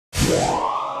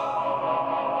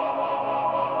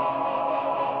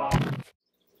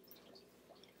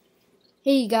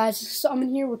Hey guys, I'm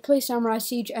in here with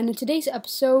PlaySamuraiSiege, and in today's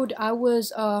episode, I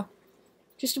was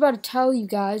just about to tell you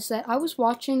guys that I was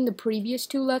watching the previous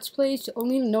two Let's Plays to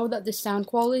only know that the sound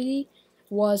quality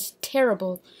was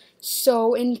terrible.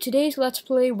 So in today's Let's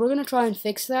Play, we're gonna try and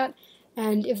fix that.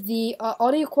 And if the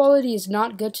audio quality is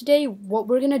not good today, what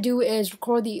we're gonna do is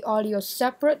record the audio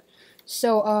separate.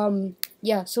 So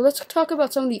yeah, so let's talk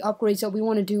about some of the upgrades that we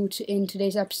want to do in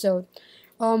today's episode.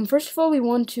 First of all, we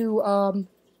want to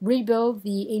rebuild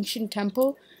the ancient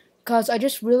temple, because I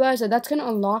just realized that that's going to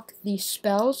unlock the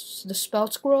spells, the spell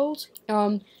scrolls.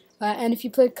 And if you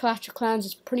play Clash of Clans,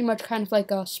 it's pretty much kind of like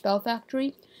a spell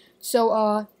factory.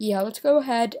 So, yeah, let's go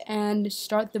ahead and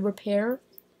start the repair.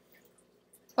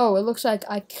 Oh, it looks like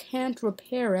I can't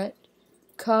repair it,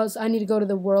 because I need to go to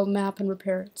the world map and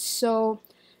repair it. So,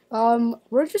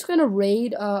 we're just going to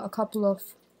raid we're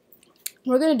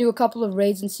going to do a couple of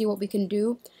raids and see what we can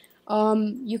do.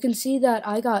 You can see that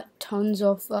I got tons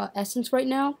of essence right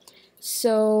now.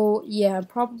 So, yeah, I'm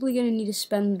probably going to need to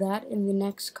spend that in the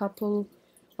next couple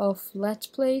of Let's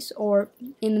Plays, or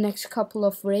in the next couple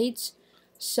of raids.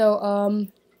 So,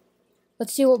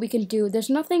 let's see what we can do. There's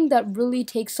nothing that really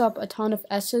takes up a ton of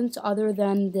essence other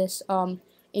than this,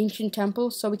 ancient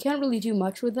temple, so we can't really do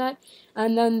much with that.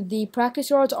 And then the practice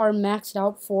yards are maxed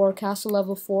out for castle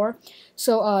level 4.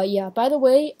 So, yeah, by the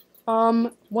way,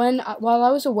 while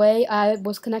I was away, I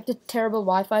was connected to terrible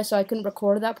Wi-Fi, so I couldn't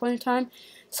record at that point in time.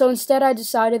 So instead, I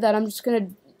decided that I'm just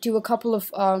gonna do a couple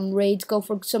of raids, go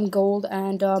for some gold,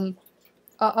 and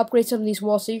upgrade some of these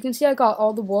walls. So you can see I got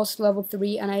all the walls to level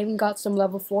 3, and I even got some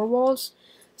level 4 walls.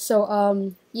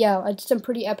 So yeah, I did some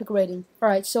pretty epic raiding.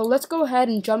 Alright, so let's go ahead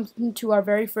and jump into our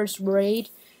very first raid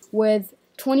with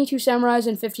 22 samurais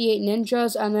and 58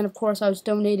 ninjas, and then of course I was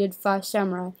donated 5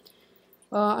 samurai.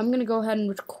 I'm gonna go ahead and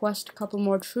request a couple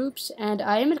more troops, and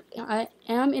I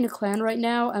am in a clan right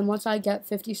now, and once I get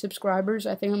 50 subscribers,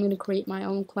 I think I'm gonna create my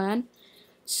own clan.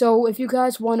 So if you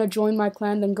guys want to join my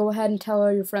clan, then go ahead and tell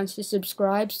all your friends to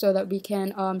subscribe so that we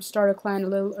can start a clan a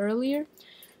little earlier.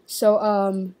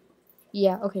 So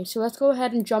yeah, okay, so let's go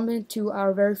ahead and jump into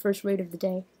our very first raid of the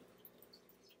day.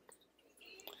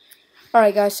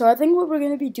 Alright guys, so I think what we're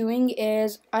going to be doing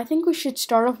is, I think we should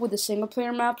start off with the single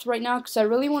player maps right now, because I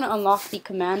really want to unlock the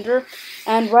commander.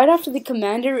 And right after the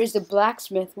commander is the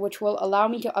blacksmith, which will allow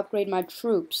me to upgrade my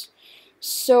troops.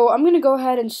 So I'm going to go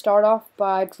ahead and start off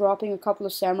by dropping a couple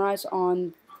of samurais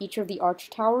on each of the arch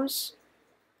towers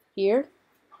here.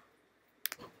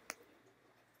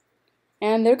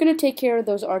 And they're going to take care of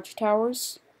those arch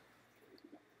towers.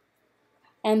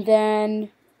 And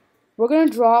then we're going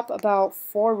to drop about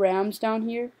 4 rams down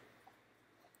here.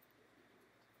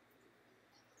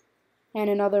 And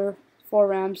another 4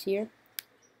 rams here.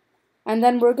 And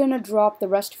then we're going to drop the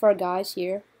rest of our guys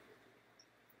here.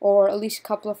 Or at least a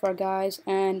couple of our guys.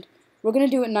 And we're going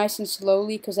to do it nice and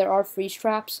slowly because there are freeze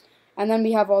traps. And then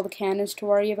we have all the cannons to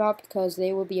worry about because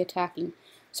they will be attacking.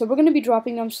 So we're going to be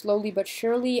dropping them slowly but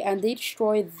surely, and they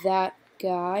destroy that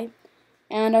guy.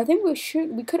 And I think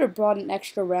we could have brought an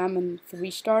extra ram and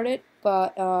restart it,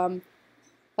 but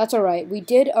that's alright. We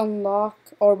didn't unlock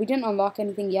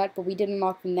anything yet, but we did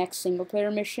unlock the next single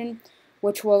player mission,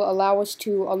 which will allow us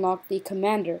to unlock the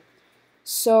commander.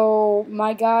 So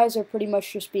my guys are pretty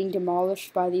much just being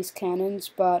demolished by these cannons,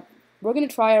 but we're going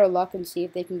to try our luck and see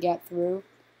if they can get through.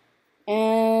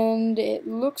 And it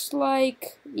looks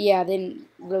like, yeah, they didn't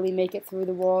really make it through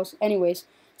the walls. Anyways,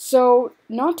 so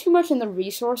not too much on the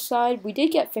resource side. We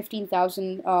did get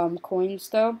 15,000 coins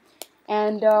though.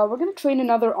 And we're going to train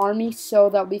another army so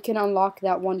that we can unlock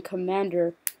that one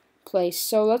commander place.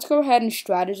 So let's go ahead and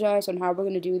strategize on how we're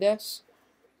going to do this.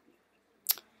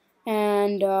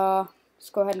 And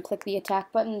let's go ahead and click the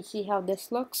attack button and see how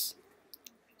this looks.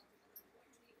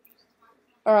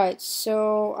 Alright,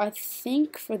 so I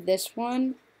think for this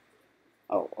one,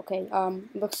 oh, okay,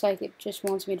 looks like it just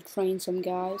wants me to train some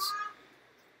guys.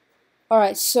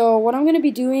 Alright, so what I'm going to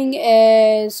be doing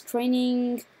is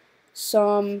training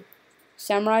some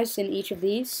samurais in each of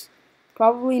these.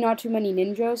 Probably not too many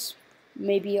ninjas,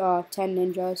 maybe 10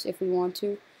 ninjas if we want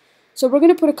to. So we're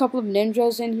going to put a couple of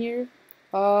ninjas in here.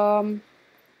 We're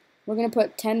going to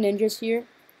put 10 ninjas here.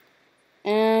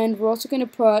 And we're also going to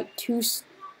put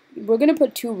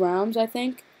two rams, I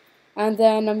think, and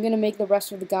then I'm going to make the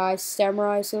rest of the guys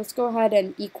samurai. So let's go ahead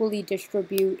and equally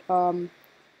distribute the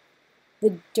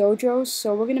dojos.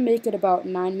 So we're going to make it about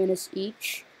 9 minutes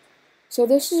each. So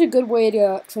this is a good way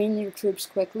to train your troops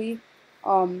quickly.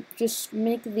 Just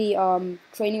make the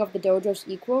training of the dojos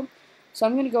equal. So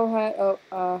I'm going to go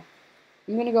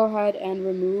ahead and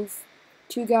remove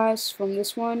 2 guys from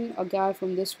this one, a guy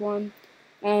from this one,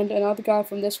 and another guy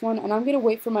from this one, and I'm gonna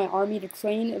wait for my army to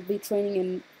train. It'll be trained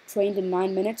in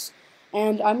 9 minutes,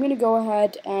 and I'm gonna go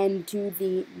ahead and do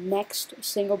the next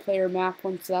single player map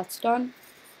once that's done.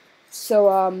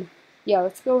 So yeah,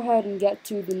 let's go ahead and get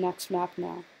to the next map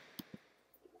now.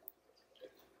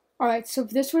 Alright, so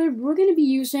for this one, we're going to be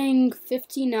using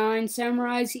 59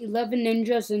 samurais, 11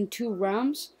 ninjas, and 2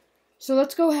 realms. So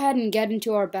let's go ahead and get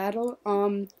into our battle.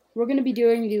 We're going to be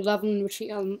doing the level in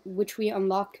which we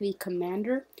unlock the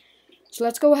commander. So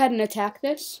let's go ahead and attack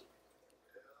this.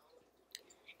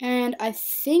 And I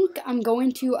think I'm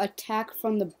going to attack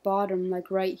from the bottom, like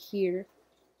right here.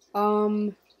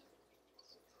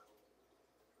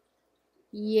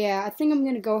 Yeah, I think I'm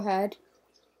going to go ahead.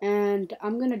 And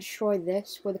I'm going to destroy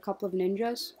this with a couple of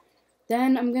ninjas.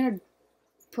 Then I'm going to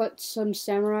put some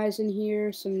samurais in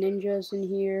here, some ninjas in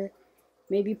here,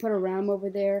 maybe put a ram over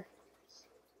there,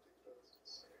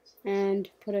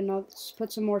 and put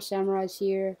some more samurais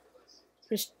here.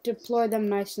 Just deploy them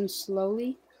nice and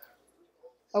slowly.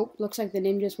 Oh, looks like the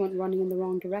ninjas went running in the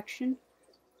wrong direction.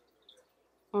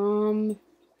 But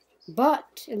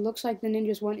it looks like the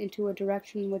ninjas went into a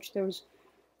direction in which there was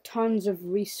tons of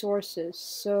resources.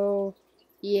 So,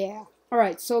 yeah.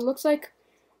 Alright, so it looks like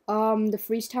the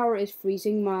freeze tower is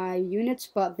freezing my units,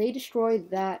 but they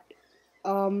destroyed that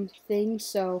thing,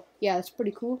 so yeah, that's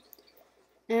pretty cool.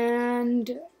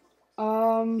 And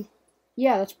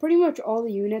yeah, that's pretty much all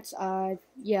the units. I've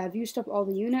used up all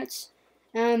the units,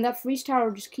 and that freeze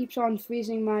tower just keeps on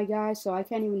freezing my guys, so I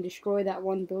can't even destroy that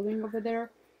one building over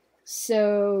there.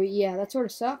 So yeah, that sort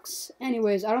of sucks.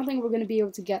 Anyways, I don't think we're gonna be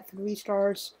able to get 3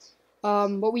 stars.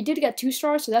 But we did get 2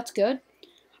 stars, so that's good.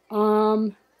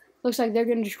 Looks like they're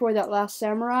gonna destroy that last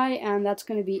samurai, and that's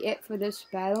gonna be it for this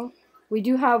battle. We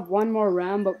do have one more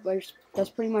ram, but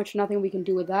that's pretty much nothing we can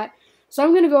do with that. So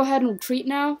I'm gonna go ahead and retreat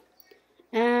now.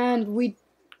 And we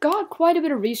got quite a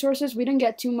bit of resources. We didn't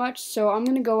get too much, so I'm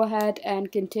gonna go ahead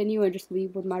and continue and just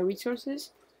leave with my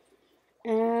resources.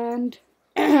 And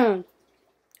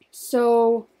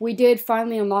so we did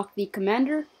finally unlock the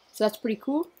commander, so that's pretty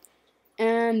cool.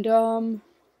 And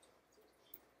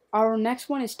our next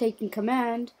one is taking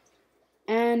command,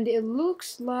 and it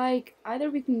looks like either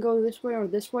we can go this way or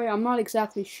this way. I'm not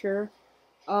exactly sure.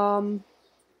 So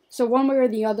one way or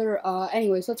the other.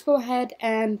 Anyways, let's go ahead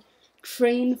and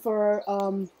train for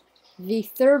the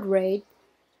 3rd raid.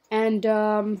 And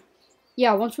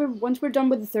yeah, once we're done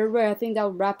with the 3rd raid, I think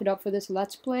that'll wrap it up for this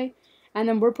Let's Play. And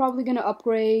then we're probably gonna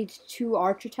upgrade 2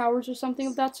 archer towers or something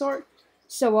of that sort.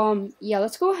 So yeah,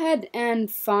 let's go ahead and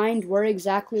find where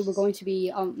exactly we're going to be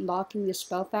unlocking the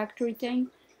spell factory thing.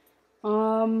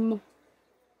 Alright,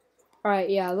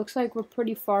 yeah, it looks like we're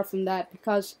pretty far from that,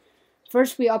 because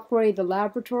first we upgrade the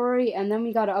laboratory, and then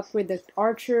we gotta upgrade the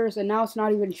archers, and now it's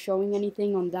not even showing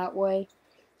anything on that way.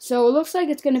 So it looks like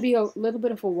it's gonna be a little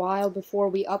bit of a while before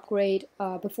we upgrade,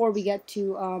 before we get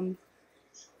to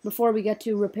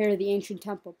repair the ancient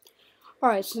temple.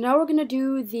 Alright, so now we're gonna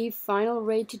do the final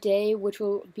raid today, which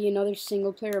will be another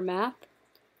single player map.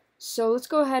 So let's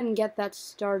go ahead and get that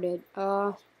started.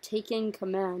 Taking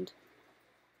command.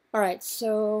 Alright,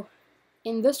 so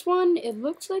in this one, it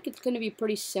looks like it's going to be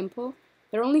pretty simple.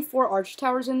 There are only 4 archer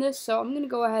towers in this, so I'm going to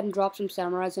go ahead and drop some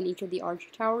samurais on each of the archer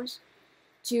towers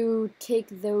to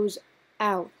take those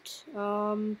out.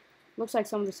 Looks like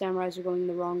some of the samurais are going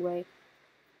the wrong way.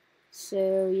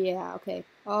 So, yeah, okay.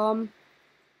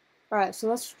 Alright, so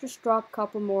let's just drop a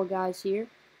couple more guys here.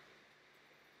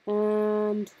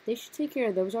 And they should take care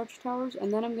of those archer towers,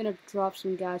 and then I'm going to drop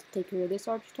some guys to take care of this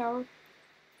archer tower.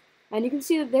 And you can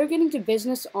see that they're getting to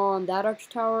business on that archer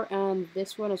tower and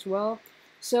this one as well.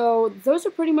 So those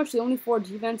are pretty much the only 4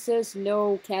 defenses.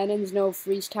 No cannons, no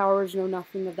freeze towers, no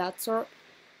nothing of that sort.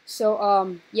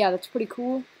 So yeah, that's pretty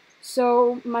cool.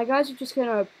 So my guys are just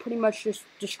gonna pretty much just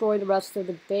destroy the rest of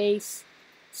the base.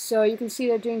 So you can see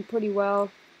they're doing pretty well.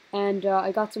 And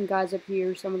I got some guys up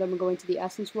here. Some of them are going to the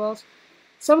essence wells.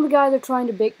 Some of the guys are trying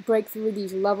to break through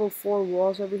these level 4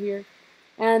 walls over here.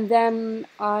 And then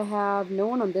I have no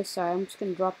one on this side. I'm just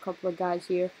going to drop a couple of guys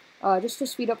here, just to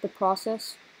speed up the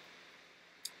process.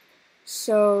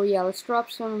 So yeah, let's drop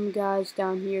some guys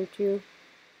down here too.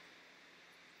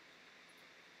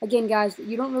 Again, guys,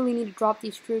 you don't really need to drop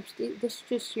these troops. This is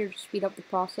just here to speed up the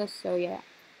process, so yeah.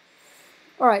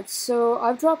 Alright, so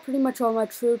I've dropped pretty much all my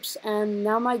troops, and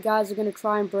now my guys are going to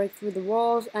try and break through the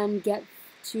walls and get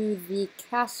to the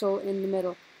castle in the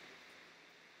middle.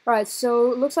 Alright,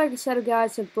 so it looks like a set of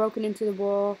guys have broken into the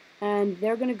wall, and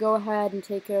they're going to go ahead and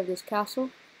take care of this castle.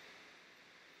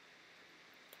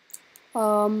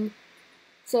 So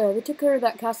they took care of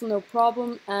that castle no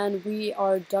problem, and we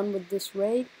are done with this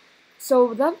raid.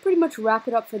 So that'll pretty much wrap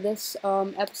it up for this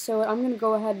episode. I'm going to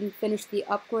go ahead and finish the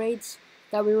upgrades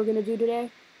that we were going to do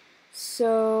today.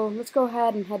 So let's go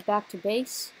ahead and head back to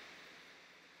base.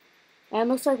 And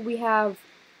it looks like we have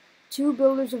 2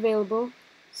 builders available.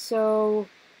 So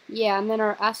yeah, and then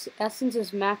our essence is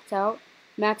maxed out.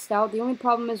 The only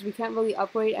problem is we can't really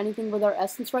upgrade anything with our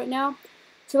essence right now.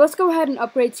 So let's go ahead and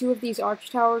upgrade 2 of these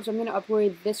arch towers. I'm going to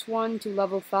upgrade this one to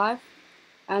level 5.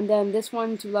 And then this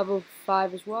one to level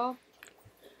 5 as well.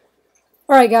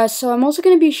 Alright guys, so I'm also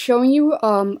going to be showing you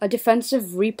a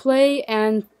defensive replay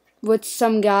and with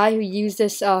some guy who used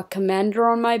this commander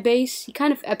on my base. He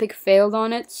kind of epic failed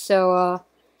on it, so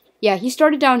yeah, he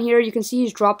started down here. You can see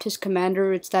he's dropped his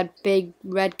commander. It's that big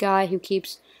red guy who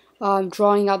keeps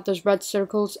drawing out those red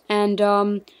circles,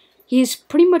 and he's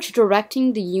pretty much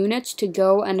directing the units to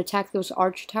go and attack those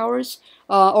arch towers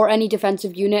or any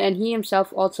defensive unit, and he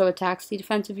himself also attacks the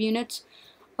defensive units.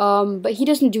 But he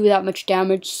doesn't do that much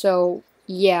damage, so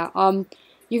yeah,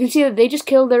 you can see that they just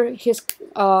killed his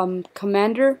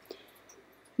commander.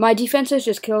 My defenses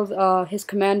just killed his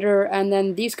commander, and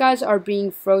then these guys are being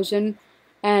frozen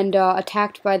and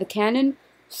attacked by the cannon.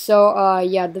 So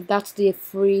yeah, that's the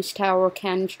freeze tower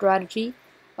cannon strategy,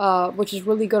 which is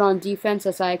really good on defense,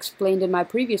 as I explained in my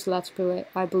previous Let's Play,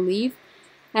 I believe.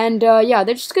 And yeah,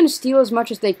 they're just going to steal as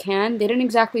much as they can. They didn't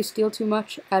exactly steal too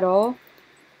much at all.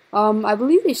 I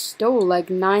believe they stole like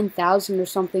 9,000 or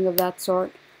something of that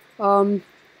sort. Yeah,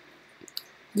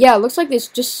 it looks like they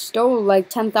just stole like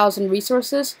 10,000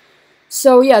 resources.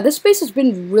 So yeah, this base has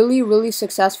been really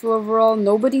successful overall.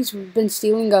 Nobody's been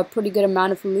stealing a pretty good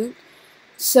amount of loot.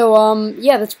 So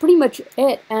yeah, that's pretty much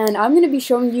it. And I'm going to be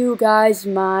showing you guys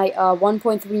my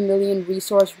 1.3 million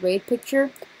resource raid picture.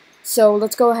 So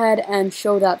let's go ahead and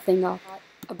show that thing up.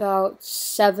 About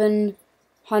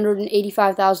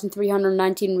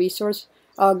 785,319 resource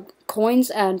coins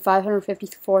and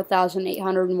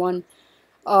 554,801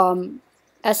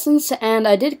 essence, and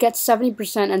I did get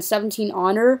 70% and 17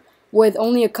 honor with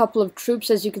only a couple of troops.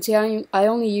 As you can see, I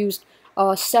only used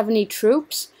 70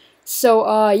 troops.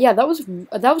 So yeah, that was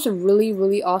a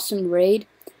really awesome raid,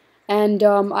 and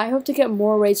I hope to get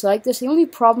more raids like this. The only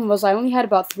problem was I only had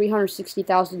about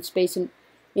 360,000 space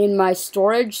in my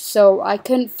storage, so I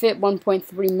couldn't fit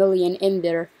 1.3 million in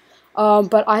there.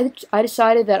 But I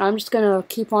decided that I'm just gonna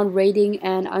keep on raiding,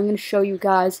 and I'm gonna show you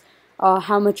guys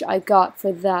how much I got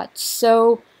for that.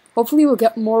 So hopefully we'll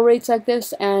get more raids like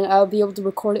this, and I'll be able to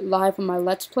record it live on my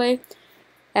Let's Play.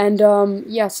 And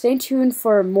yeah, stay tuned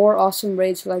for more awesome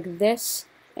raids like this,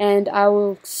 and I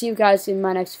will see you guys in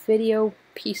my next video.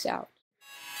 Peace out.